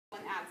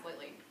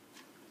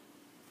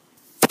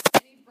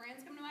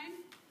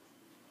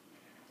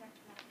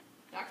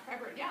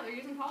they're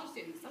using college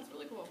students. That's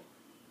really cool.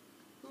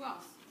 Who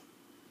else?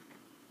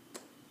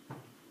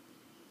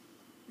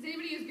 Does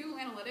anybody use Google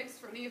Analytics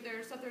for any of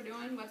their stuff they're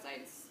doing,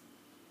 websites?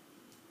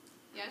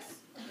 Yes?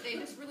 They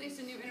just released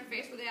a new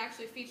interface where they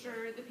actually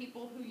feature the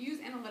people who use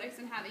analytics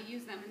and how they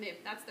use them, and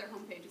that's their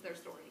homepage, is their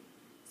story.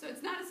 So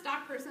it's not a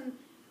stock person.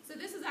 So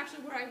this is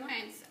actually where I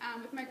went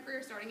with my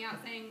career starting out,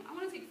 saying, I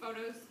want to take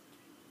photos.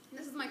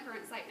 This is my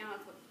current site now.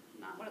 It's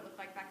not what it looked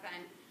like back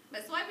then.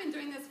 But so I've been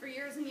doing this for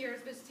years and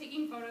years, but just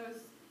taking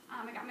photos.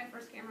 I got my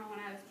first camera when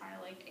I was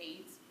probably like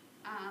 8.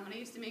 And I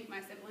used to make my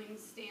siblings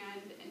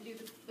stand and do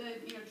the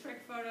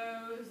trick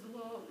photos, the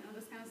little,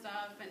 this kind of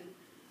stuff. And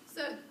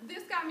so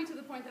this got me to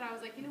the point that I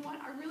was like, you know what,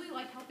 I really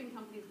like helping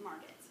companies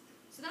market.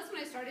 So that's when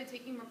I started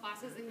taking more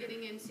classes and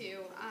getting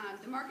into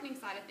the marketing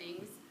side of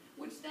things,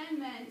 which then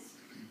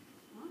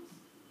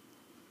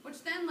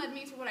led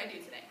me to what I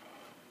do today.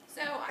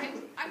 So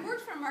I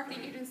worked for a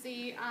marketing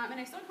agency, and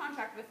I still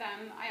contract with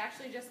them. I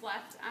actually just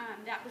left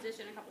that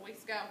position a couple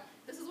weeks ago.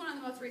 This is one of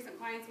the most recent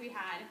clients we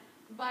had.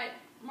 But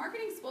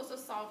marketing is supposed to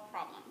solve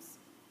problems.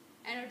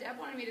 And Deb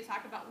wanted me to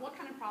talk about what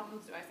kind of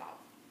problems do I solve.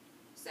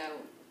 So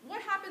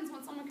what happens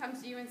when someone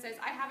comes to you and says,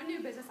 I have a new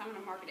business, I'm going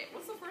to market it?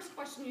 What's the first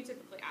question you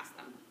typically ask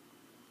them?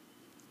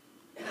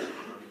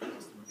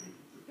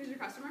 Who's your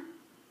customer?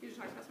 Who's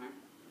your target customer?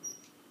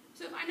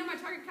 So if I know my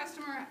target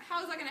customer,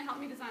 how is that going to help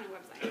me design a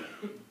website?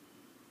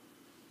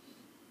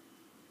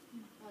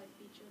 Probably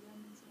feature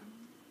them in some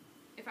way.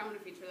 If I want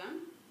to feature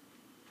them.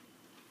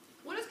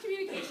 What does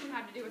communication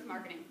have to do with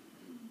marketing?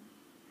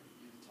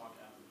 Talk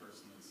at the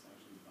person that's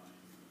actually buying.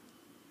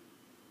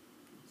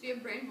 So you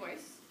have brand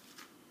voice,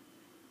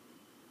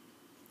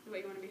 the way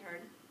you want to be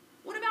heard.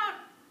 What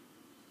about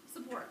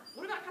support?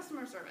 What about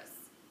customer service?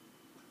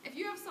 If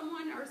you have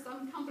someone or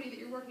some company that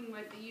you're working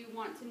with that you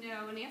want to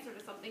know an answer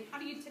to something, how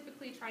do you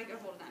typically try to get a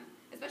hold of them?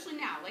 Especially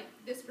now, like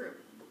this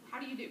group. How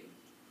do you do?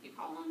 Do you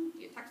call them? Do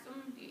you text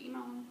them? Do you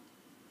email them?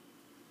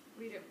 What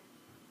do you do?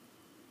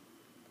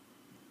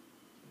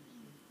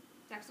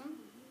 Text them?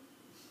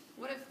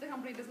 What if the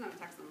company doesn't have a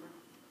text number?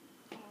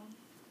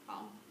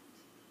 Call.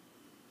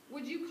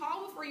 Would you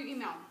call before you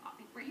email?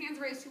 Hands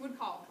raised, who would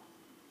call?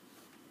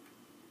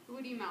 Who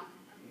would email?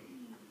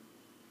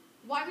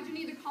 Why would you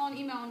need to call and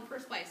email in the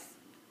first place?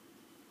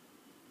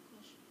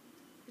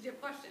 Because you have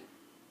a question.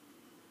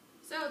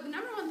 So the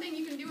number one thing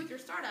you can do with your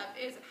startup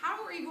is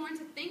how are you going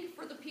to think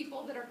for the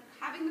people that are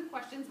having the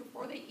questions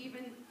before they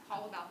even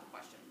call about the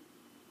question?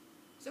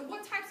 So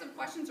what types of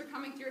questions are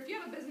coming through? If you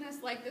have a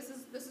business like this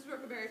is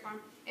Rookberry Farm,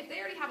 if they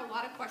already have a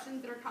lot of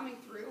questions that are coming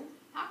through,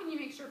 how can you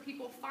make sure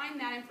people find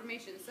that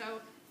information?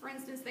 So for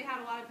instance, they had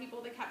a lot of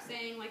people that kept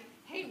saying like,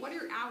 hey, what are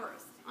your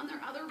hours? On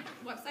their other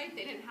website,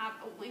 they didn't have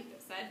a link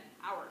that said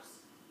hours.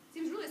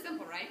 Seems really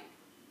simple, right?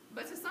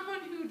 But to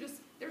someone who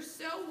they're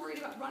so worried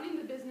about running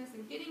the business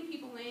and getting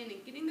people in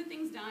and getting the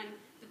things done,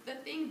 that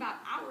the thing about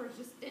hours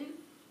just didn't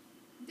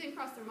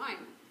cross their mind.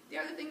 The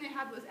other thing they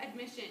had was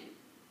admission.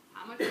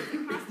 How much does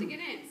it cost to get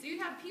in? So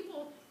you'd have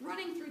people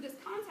running through this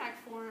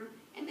contact form,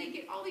 and they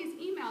get all these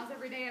emails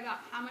every day about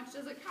how much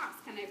does it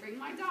cost? Can I bring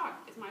my dog?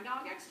 Is my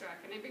dog extra?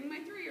 Can I bring my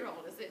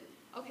 3-year-old? Is it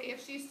okay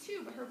if she's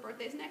 2, but her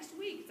birthday's next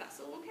week? Is that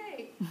still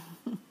okay?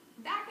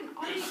 That can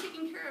all be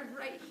taken care of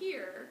right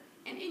here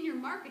and in your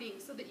marketing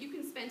so that you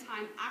can spend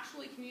time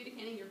actually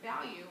communicating your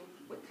value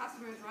with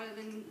customers rather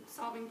than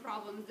solving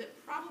problems that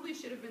probably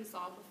should have been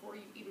solved before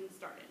you even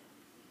started.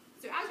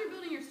 So as you're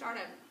building your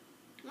startup,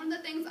 one of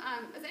the things,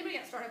 is anybody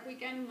at Startup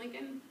Weekend in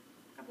Lincoln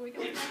a couple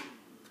weekends ago?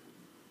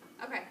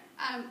 Okay.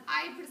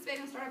 I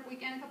participated in Startup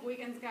Weekend a couple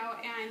weekends ago,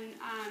 and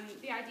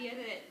the idea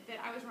that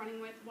I was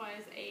running with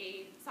was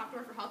a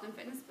software for health and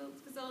fitness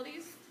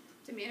facilities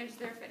to manage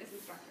their fitness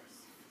instructors.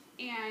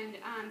 And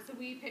so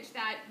we pitched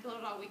that, built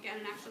it all weekend,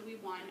 and actually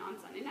we won on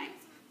Sunday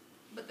nights.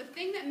 But the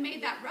thing that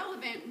made that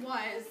relevant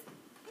was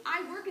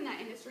I work in that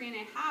industry, and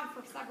I have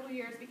for several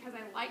years because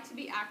I like to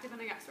be active,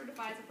 and I got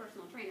certified as a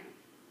personal trainer.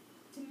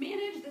 To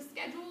manage the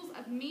schedules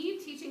of me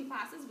teaching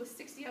classes with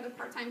 60 other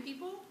part-time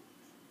people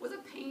was a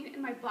pain in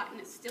my butt,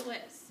 and it still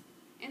is.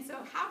 And so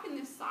how can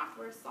this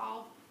software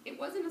solve? It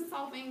wasn't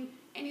solving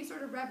any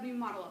sort of revenue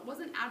model. It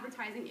wasn't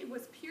advertising. It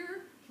was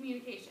pure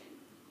communication.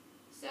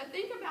 So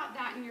think about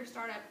that in your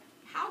startup.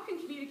 How can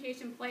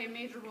communication play a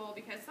major role?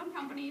 Because some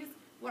companies,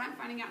 what I'm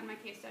finding out in my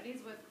case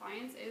studies with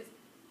clients is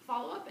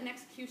follow-up and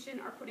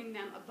execution are putting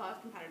them above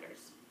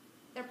competitors.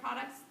 Their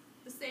product's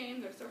the same,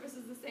 their service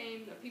is the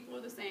same, their people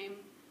are the same,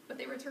 but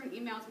they return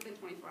emails within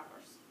 24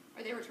 hours,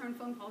 or they return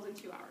phone calls in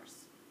 2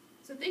 hours.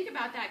 So think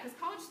about that, because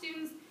college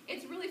students,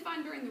 it's really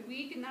fun during the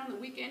week, and then on the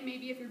weekend,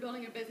 maybe if you're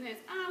building a business,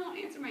 I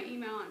won't answer my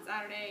email on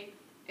Saturday.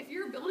 If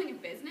you're building a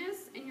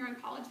business and you're in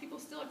college, people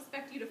still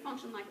expect you to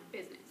function like a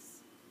business.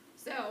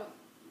 So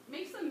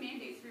make some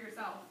mandates for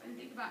yourself and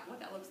think about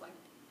what that looks like.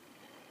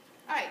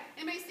 All right,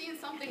 anybody seeing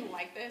something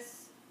like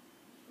this?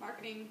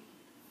 Marketing?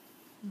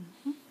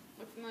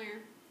 Look familiar?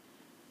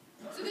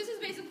 So this is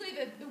basically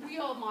the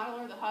wheel model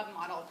or the hub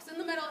model, because in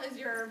the middle is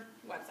your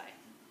website.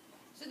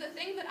 So the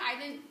thing that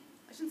I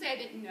shouldn't say I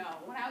didn't know.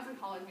 When I was in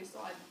college, we still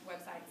had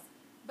websites.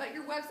 But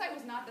your website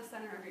was not the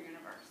center of your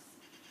universe.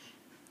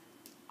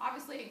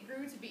 obviously it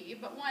grew to be,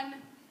 but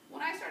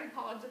when I started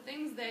college, the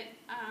things that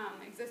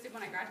existed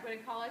when I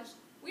graduated college,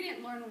 we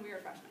didn't learn when we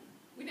were freshmen.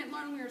 We didn't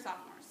learn when we were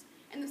sophomores.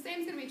 And the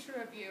same is going to be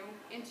true of you.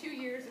 In 2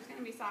 years, there's going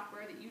to be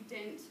software that you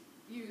didn't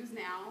use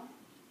now.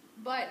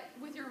 But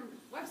with your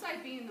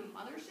website being the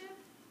mothership,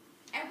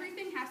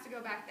 everything has to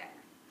go back there.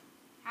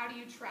 How do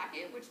you track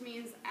it? Which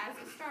means as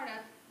a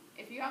startup,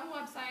 if you have a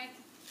website,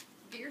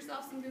 get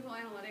yourself some Google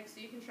Analytics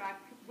so you can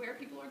track where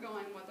people are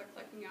going, what they're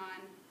clicking on,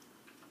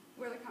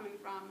 where they're coming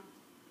from.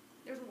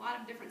 There's a lot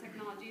of different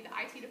technology. The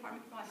IT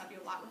department can probably help you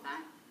a lot with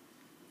that.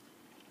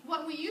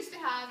 What we used to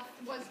have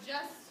was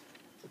just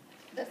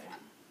this one.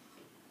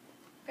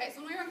 Okay,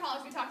 so when we were in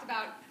college, we talked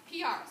about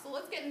PR. So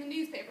let's get in the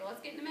newspaper.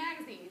 Let's get in the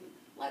magazine.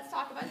 Let's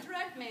talk about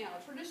direct mail,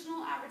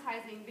 traditional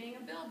advertising, being a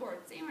billboard,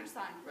 sandwich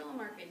sign, guerrilla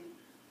marketing.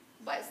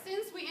 But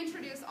since we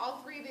introduced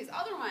all three of these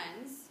other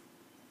ones,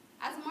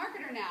 as a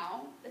marketer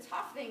now, the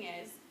tough thing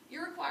is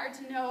you're required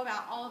to know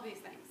about all of these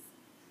things.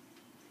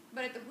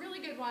 But the really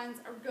good ones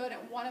are good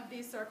at one of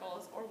these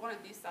circles or one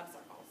of these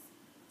subcircles.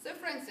 So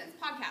for instance,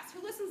 podcasts.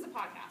 Who listens to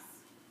podcasts?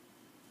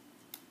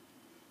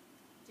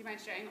 Do you mind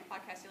sharing what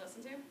podcast you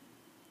listen to?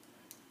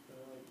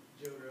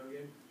 Joe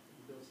Rogan,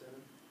 Bill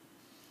Simmons.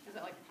 Is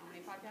it like a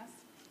comedy podcast?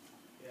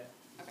 Yeah,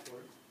 Okay.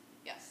 sports.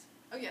 Yes.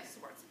 Oh yes,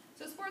 sports.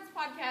 So sports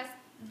podcasts,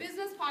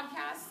 business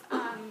podcasts,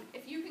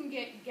 if you can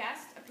get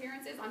guest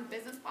appearances on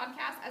business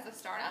podcasts as a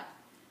startup,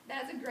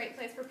 that is a great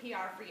place for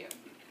PR for you.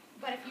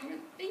 But if you're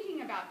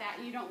thinking about that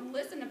and you don't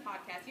listen to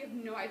podcasts, you have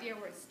no idea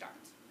where to start.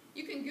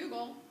 You can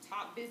Google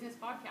top business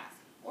podcasts,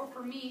 or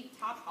for me,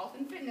 top health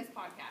and fitness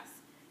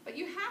podcasts. But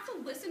you have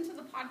to listen to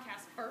the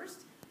podcast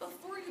first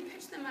before you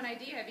pitch them an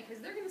idea,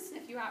 because they're going to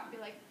sniff you out and be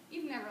like,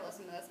 you've never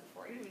listened to this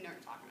before, you don't even know what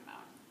you're talking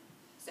about.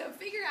 So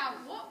figure out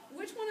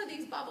which one of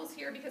these bubbles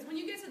here, because when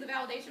you get to the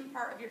validation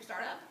part of your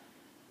startup,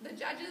 the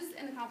judges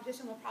in the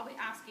competition will probably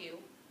ask you,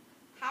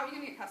 how are you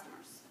going to get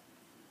customers?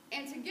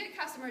 And to get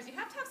customers, you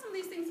have to have some of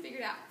these things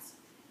figured out.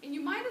 And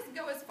you might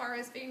go as far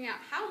as figuring out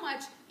how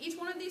much each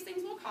one of these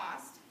things will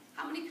cost,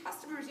 how many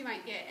customers you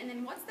might get, and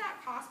then what's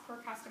that cost per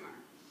customer.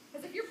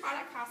 Because if your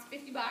product costs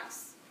 $50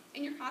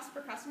 and your cost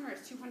per customer is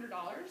 $200,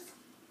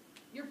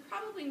 you're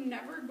probably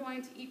never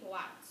going to equal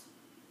out.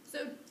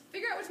 So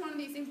figure out which one of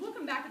these things. We'll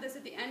come back to this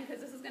at the end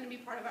because this is going to be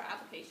part of our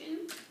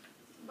application.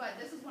 But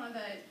this is one of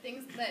the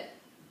things that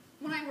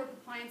when I work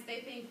with clients, they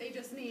think they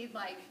just need,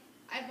 like,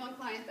 I had one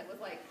client that was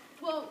like,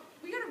 well,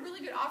 we got a really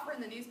good offer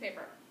in the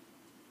newspaper.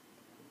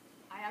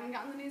 I haven't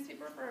gotten the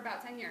newspaper for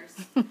about 10 years.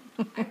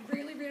 I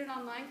rarely read it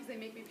online because they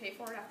make me pay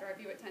for it after I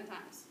view it 10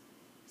 times.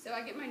 So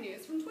I get my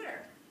news from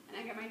Twitter, and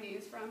I get my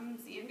news from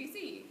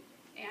CNBC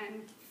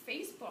and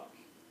Facebook.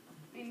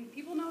 I mean,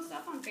 people know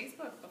stuff on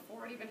Facebook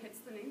before it even hits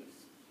the news.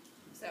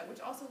 So,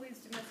 which also leads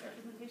to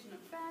misrepresentation of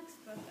facts,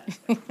 but that's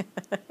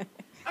it.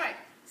 All right,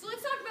 so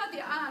let's talk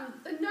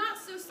about the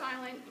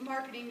not-so-silent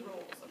marketing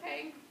rules,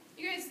 okay?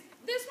 You guys,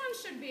 this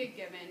one should be a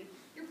given.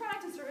 Your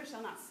product and service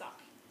shall not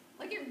suck.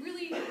 Like, it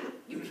really,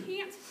 you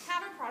can't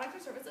have a product or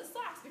service that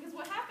sucks, because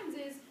what happens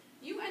is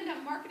you end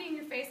up marketing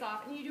your face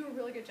off, and you do a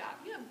really good job.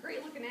 You have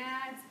great-looking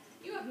ads,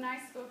 you have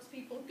nice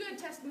spokespeople, good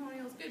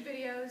testimonials, good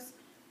videos.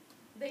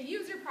 They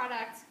use your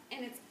product,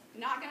 and it's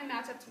not going to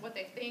match up to what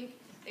they think.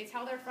 They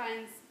tell their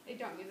friends, they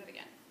don't use it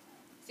again.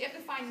 So you have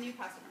to find new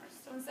customers.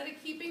 So instead of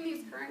keeping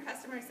these current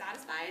customers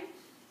satisfied,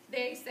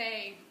 they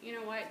say, you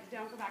know what,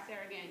 don't go back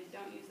there again,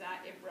 don't use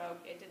that, it broke,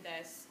 it did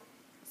this.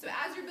 So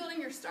as you're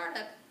building your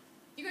startup,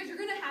 you guys are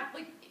going to have,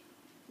 like,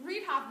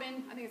 Reid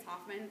Hoffman, I think it's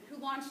Hoffman,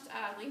 who launched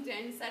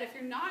LinkedIn, said if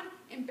you're not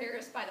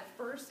embarrassed by the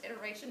first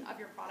iteration of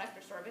your product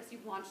or service,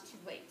 you've launched too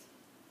late.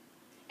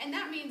 And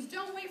that means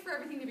don't wait for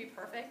everything to be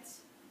perfect.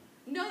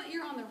 Know that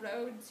you're on the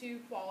road to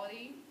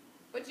quality,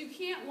 but you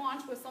can't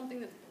launch with something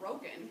that's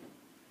broken.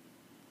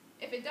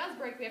 If it does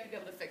break, we have to be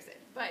able to fix it.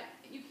 But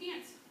you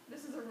can't,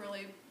 this is a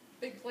really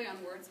big play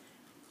on words,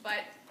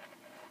 but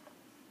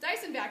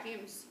Dyson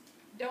vacuums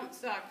don't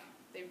suck,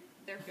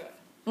 they're good.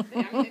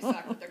 They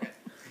suck, but they're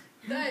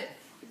good.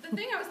 The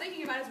thing I was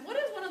thinking about is, what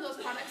is one of those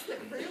products that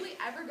rarely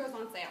ever goes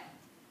on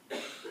sale?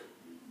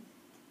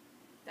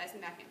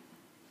 Dyson vacuum.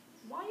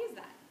 Why is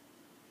that?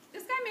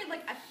 This guy made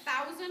like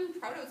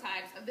 1,000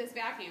 prototypes of this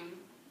vacuum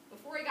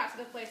before he got to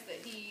the place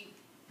that he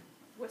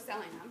was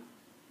selling them.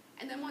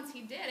 And then once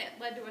he did, it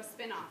led to a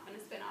spin-off and a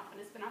spin-off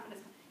and a spin-off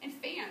and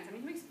fans. I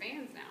mean, he makes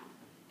fans now.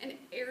 And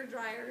air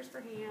dryers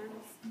for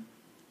hands.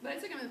 But it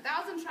took him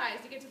 1,000 tries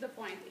to get to the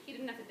point that he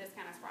didn't have to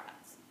discount his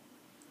products.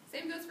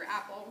 Same goes for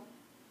Apple.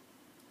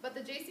 But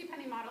the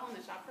JCPenney model and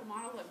the Shopko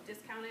model of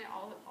discount it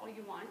all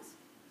you want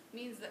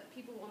means that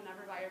people will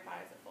never buy your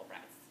products at full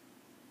price.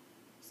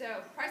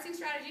 So, pricing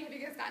strategy, have you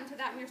guys gotten to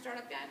that in your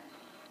startup yet?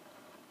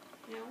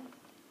 No?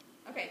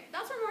 Okay,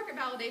 that's where market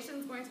validation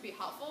is going to be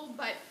helpful,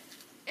 but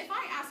if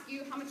I ask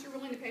you how much you're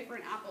willing to pay for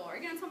an Apple, are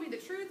you going to tell me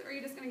the truth, or are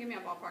you just going to give me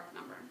a ballpark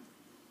number?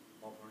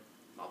 Ballpark.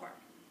 Ballpark.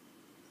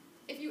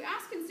 If you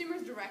ask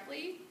consumers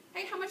directly,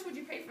 hey, how much would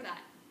you pay for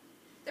that?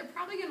 They're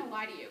probably going to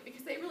lie to you,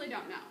 because they really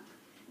don't know.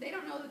 They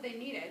don't know that they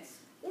need it,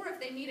 or if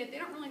they need it, they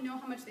don't really know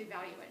how much they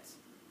value it.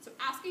 So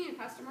asking a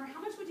customer,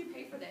 how much would you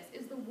pay for this,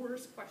 is the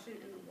worst question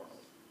in the world.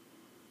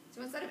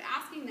 So instead of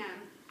asking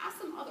them, ask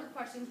them other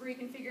questions where you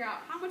can figure out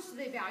how much do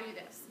they value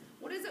this?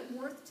 What is it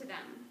worth to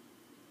them?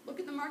 Look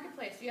at the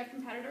marketplace. Do you have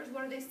competitors?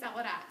 What do they sell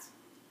it at?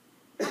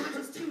 How much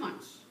is too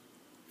much?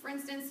 For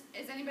instance,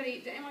 did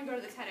anyone go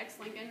to the TEDx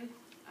Lincoln,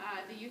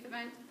 the youth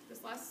event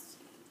this last?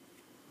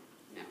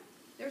 No.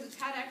 There's a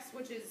TEDx,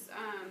 which is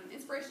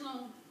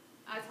inspirational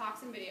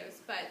talks and videos,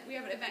 but we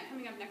have an event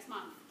coming up next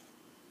month.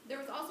 There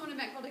was also an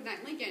event called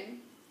Ignite Lincoln.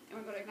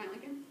 Anyone go to Ignite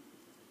Lincoln?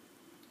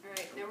 All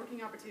right,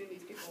 networking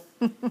opportunities, people.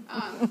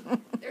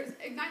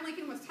 Ignite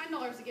Lincoln was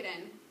 $10 to get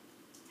in.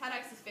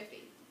 TEDx is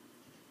 $50.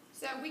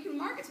 So we can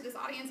market to this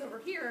audience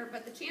over here,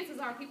 but the chances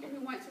are people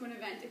who went to an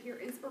event to hear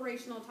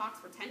inspirational talks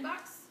for $10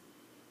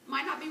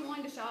 might not be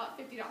willing to shell out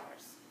 $50.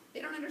 They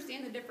don't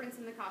understand the difference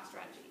in the cost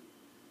strategy.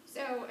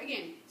 So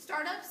again,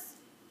 startups,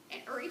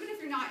 or even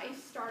if you're not a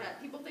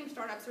startup, people think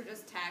startups are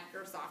just tech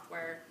or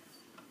software.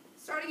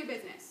 Starting a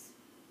business,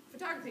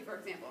 photography for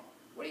example,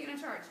 what are you going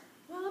to charge?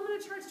 Well, I'm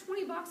going to charge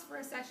 $20 for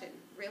a session.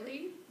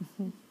 Really?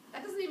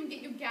 That doesn't even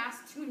get you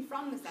gas to and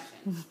from the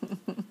session.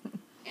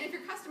 And if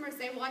your customers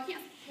say, well, I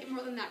can't pay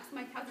more than that because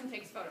my cousin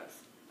takes photos.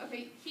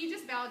 Okay, he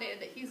just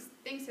validated that he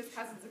thinks his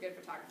cousin's a good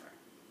photographer,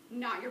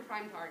 not your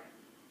prime target.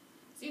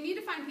 So you need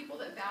to find people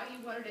that value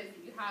what it is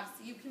that you have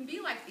so you can be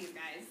like these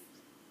guys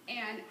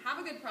and have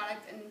a good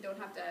product and don't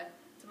have to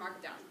mark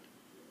it down.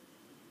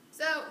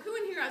 So who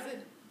in here has a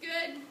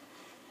good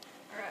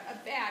or a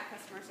bad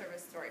customer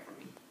service story for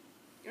me?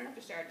 You don't have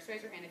to share it. Just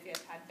raise your hand if you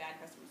have had bad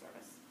customer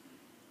service.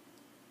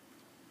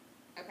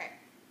 Okay.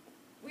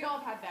 We all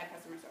have had bad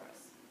customer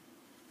service.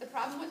 The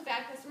problem with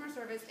bad customer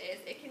service is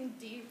it can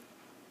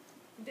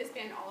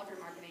disband all of your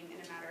marketing in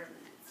a matter of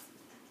minutes.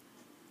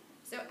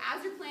 So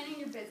as you're planning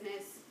your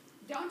business,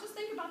 don't just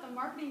think about the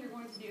marketing you're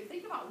going to do.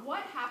 Think about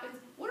what happens,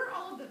 what are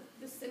all of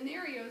the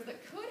scenarios that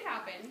could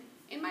happen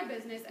in my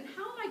business, and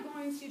how am I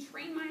going to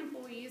train my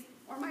employees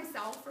or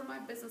myself or my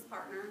business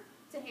partner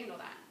to handle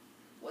that?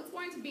 What's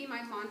going to be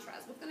my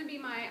mantras? What's going to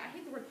be I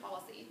hate the word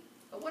policy,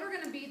 but what are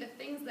going to be the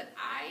things that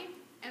I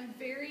am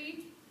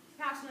very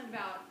passionate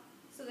about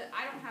so that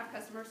I don't have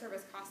customer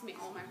service cost me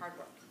all my hard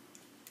work?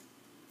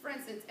 For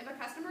instance, if a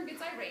customer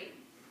gets irate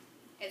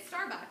at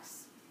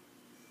Starbucks,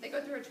 they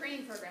go through a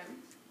training program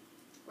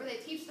where they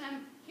teach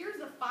them, here's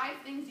the 5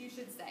 things you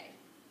should say.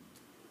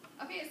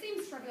 Okay, it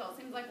seems trivial.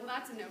 It seems like, well,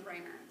 that's a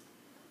no-brainer.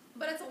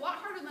 But it's a lot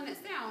harder than it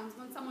sounds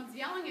when someone's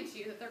yelling at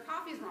you that their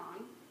coffee's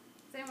wrong.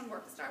 Does anyone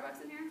work at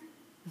Starbucks in here?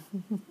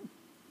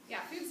 Yeah,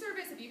 food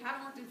service, if you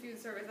haven't worked in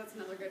food service, that's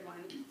another good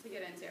one to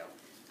get into.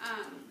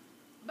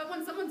 But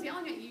when someone's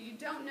yelling at you, you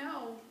don't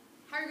know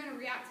how you're going to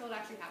react till it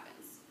actually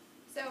happens.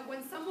 So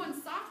when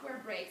someone's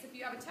software breaks, if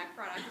you have a tech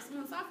product, if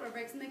someone's software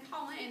breaks and they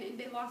call in and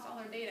they lost all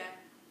their data,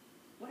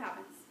 what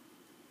happens?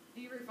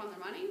 Do you refund their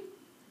money?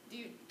 Do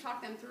you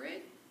talk them through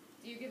it?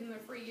 Do you give them a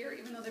free year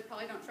even though they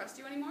probably don't trust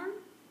you anymore?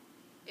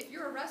 If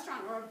you're a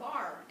restaurant or a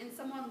bar and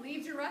someone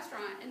leaves your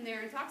restaurant and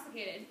they're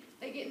intoxicated,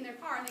 they get in their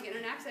car and they get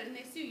in an accident and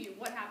they sue you,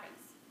 what happens?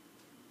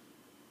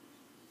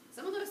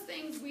 Some of those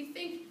things we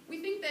think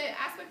the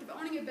aspect of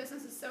owning a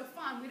business is so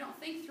fun, we don't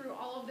think through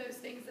all of those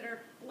things that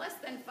are less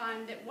than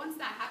fun, that once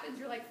that happens,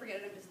 you're like, forget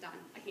it, I'm just done.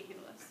 I can't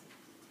handle this.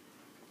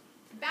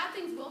 Bad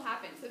things will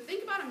happen, so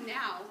think about them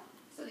now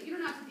so that you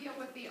don't have to deal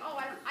with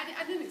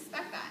I didn't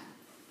expect that.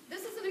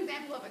 This is an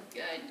example of a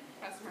good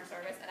customer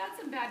service. It had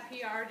some bad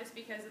PR just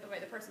because of the way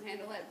the person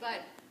handled it,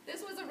 but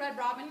this was a Red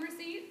Robin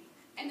receipt,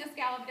 and this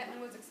gal evidently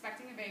was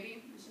expecting a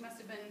baby. She must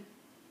have been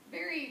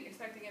very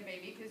expecting a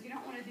baby, because you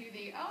don't want to do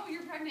oh,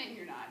 you're pregnant and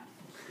you're not.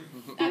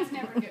 That's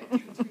never good.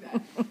 Don't do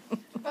that.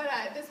 But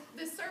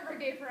this server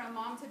gave her a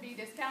mom-to-be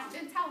discount.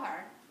 Didn't tell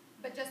her,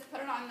 but just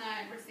put it on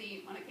the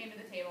receipt when it came to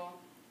the table.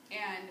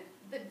 And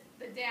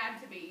the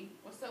dad-to-be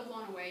was so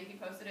blown away, he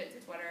posted it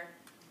to Twitter.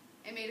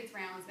 It made its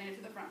rounds, made it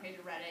to the front page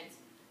of Reddit.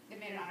 They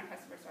made it on a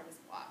customer service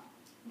blog.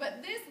 But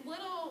this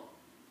little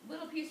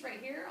piece right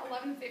here,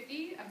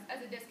 $11.50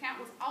 as a discount,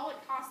 was all it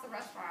cost the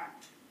restaurant,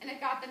 and it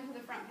got them to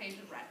the front page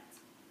of Reddit.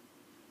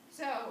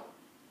 So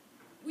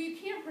we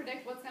can't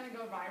predict what's going to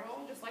go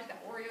viral, just like the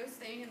Oreos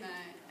thing in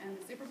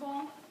the Super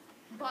Bowl.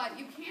 But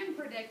you can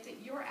predict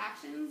that your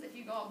actions, if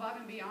you go above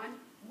and beyond,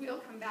 will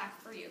come back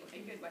for you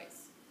in good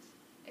ways.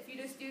 If you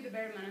just do the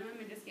bare minimum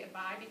and just get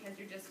by because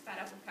you're just fed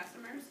up with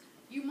customers,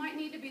 you might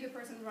need to be the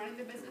person running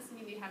the business, and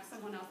you need to have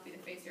someone else be the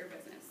face of your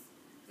business.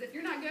 Because if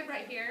you're not good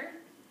right here,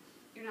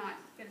 you're not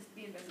going to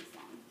be in business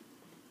long.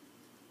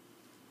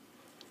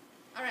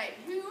 All right,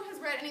 who has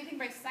read anything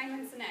by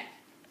Simon Sinek?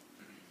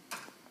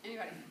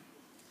 Anybody?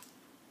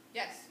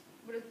 Yes.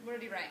 What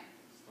did he write?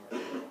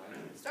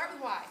 Start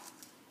with why.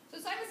 So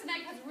Simon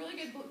Sinek has a really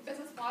good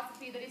business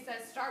philosophy that he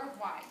says, start with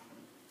why.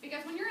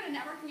 Because when you're at a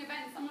networking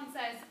event and someone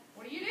says,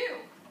 what do?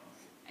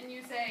 And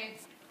you say,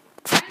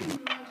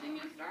 I'm launching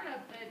a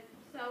startup that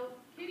sells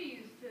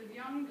kitties to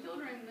young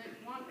children that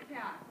want a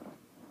cat.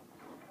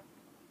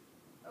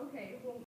 Okay, well,